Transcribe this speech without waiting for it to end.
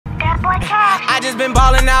I just been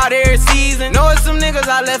ballin' out every season. Know it's some niggas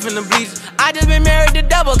I left in the bleachers. I just been married to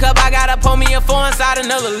double cup. I gotta pull me a 4 inside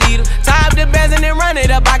another liter. Tie up the bands and then run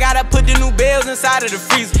it up. I gotta put the new bells inside of the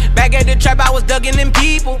freezer. Back at the trap, I was ducking them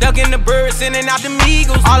people. Ducking the birds, sending out the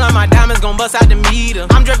Migos. All of my diamonds gon' bust out the meter.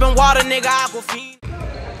 I'm dripping water, nigga, aquafina.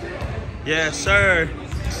 Yes, sir.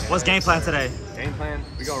 What's game plan today? Game plan?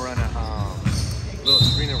 We gonna run a little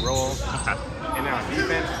screen and roll. Okay. And then on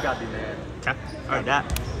defense, it's gotta be man. Okay. All right,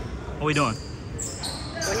 that. What we doing?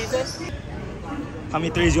 What he said? How many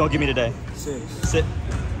threes you gonna give me today? 6. Sit.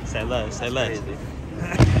 Say less. Say less.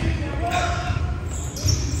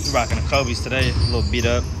 We're rocking the Kobe's today. A little beat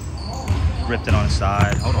up. Ripped it on the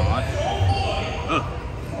side. Hold on.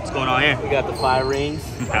 What's going on here? We got the 5 rings.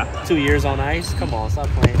 Okay. 2 years on ice. Come on, stop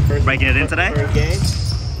playing. First, Breaking it in today? First game.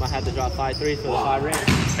 Might have to drop 5 threes for the 5 rings.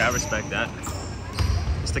 Okay, I respect that.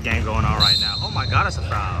 What's the game going on right now? Oh my God, it's a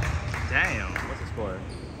foul. Damn. What's the score?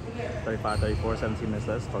 35-34, 17 minutes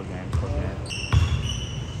left. Close game. Close game.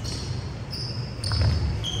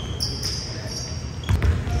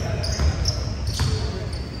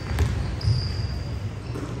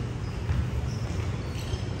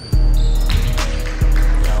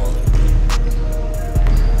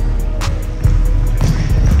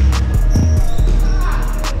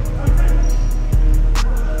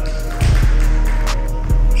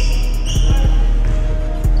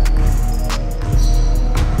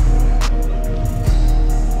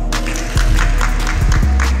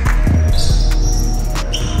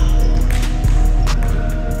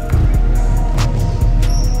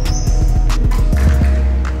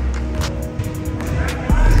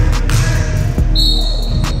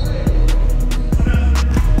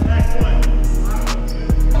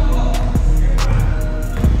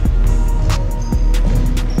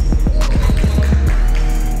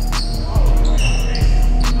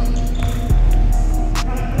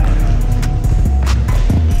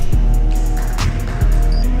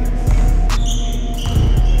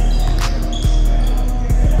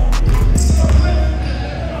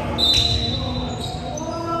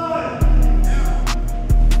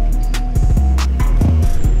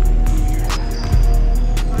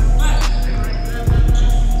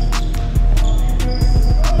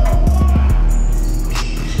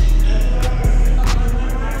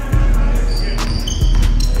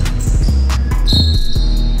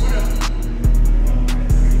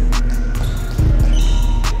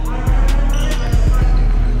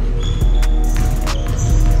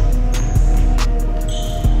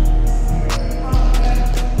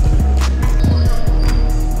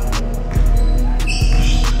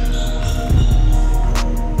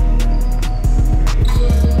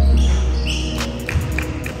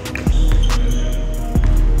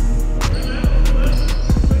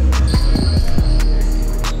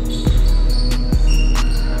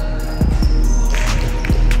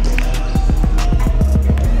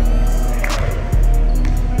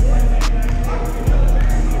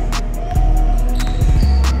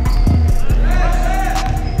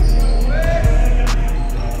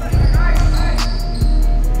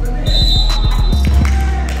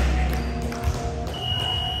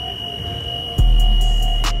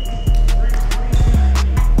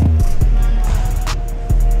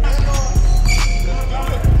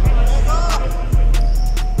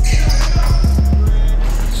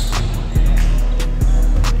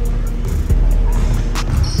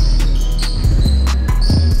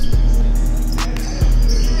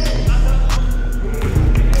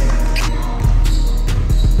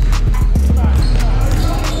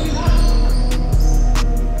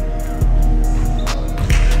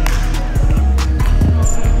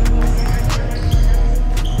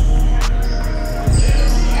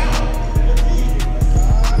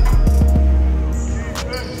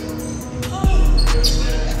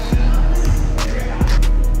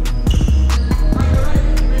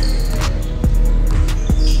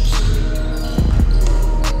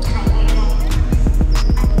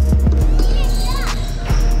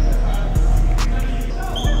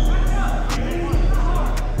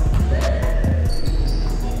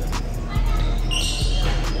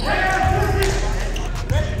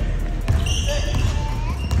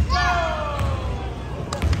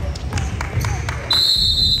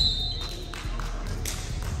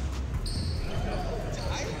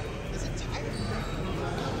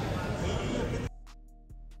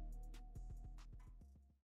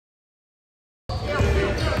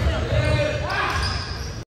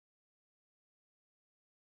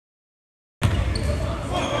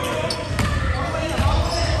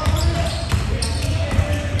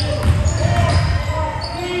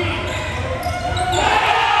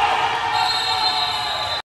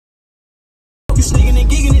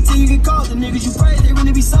 called. The niggas you praise, they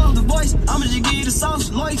really be sold. The voice, I'ma just give you the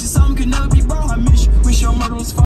sauce. Loyalty, something could never be broke. I miss you. Wish your murder was